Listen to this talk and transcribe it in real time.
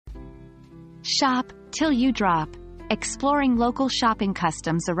Shop till you drop. Exploring local shopping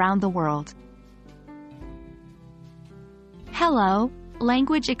customs around the world. Hello,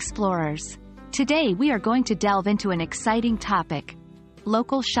 language explorers. Today we are going to delve into an exciting topic: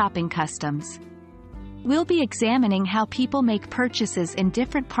 local shopping customs. We'll be examining how people make purchases in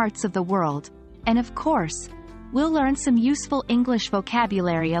different parts of the world, and of course, we'll learn some useful English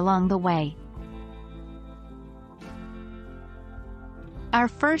vocabulary along the way. Our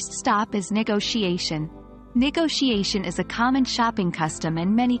first stop is negotiation. Negotiation is a common shopping custom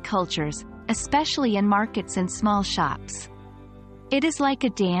in many cultures, especially in markets and small shops. It is like a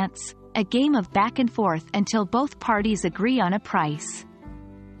dance, a game of back and forth until both parties agree on a price.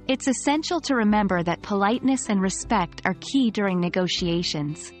 It's essential to remember that politeness and respect are key during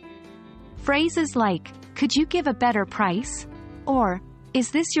negotiations. Phrases like, "Could you give a better price?" or,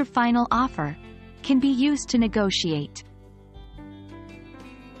 "Is this your final offer?" can be used to negotiate.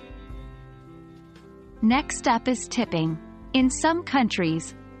 Next up is tipping. In some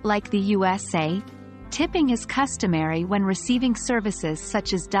countries, like the USA, tipping is customary when receiving services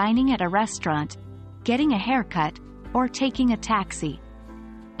such as dining at a restaurant, getting a haircut, or taking a taxi.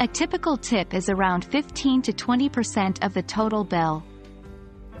 A typical tip is around 15 to 20% of the total bill.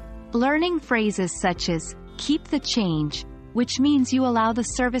 Learning phrases such as, "keep the change," which means you allow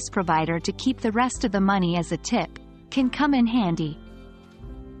the service provider to keep the rest of the money as a tip, can come in handy.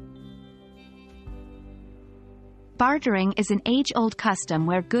 Bartering is an age-old custom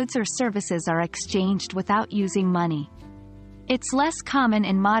where goods or services are exchanged without using money. It's less common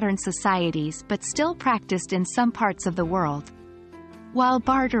in modern societies but still practiced in some parts of the world. While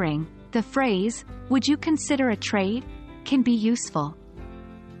bartering, the phrase, "Would you consider a trade?" can be useful.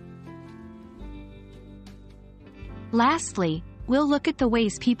 Lastly, we'll look at the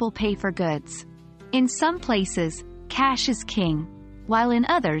ways people pay for goods. In some places, cash is king, while in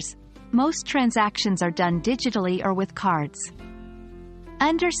others, most transactions are done digitally or with cards.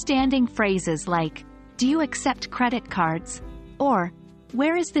 Understanding phrases like, "Do you accept credit cards?" or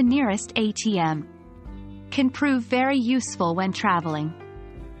 "Where is the nearest ATM?" can prove very useful when traveling.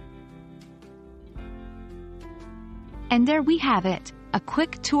 And there we have it, a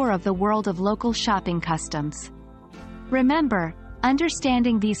quick tour of the world of local shopping customs. Remember,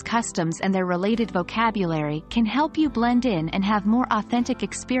 understanding these customs and their related vocabulary can help you blend in and have more authentic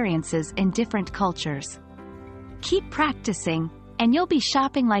experiences in different cultures. Keep practicing, and you'll be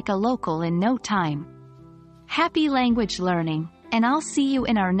shopping like a local in no time. Happy language learning, and I'll see you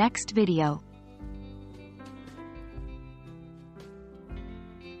in our next video.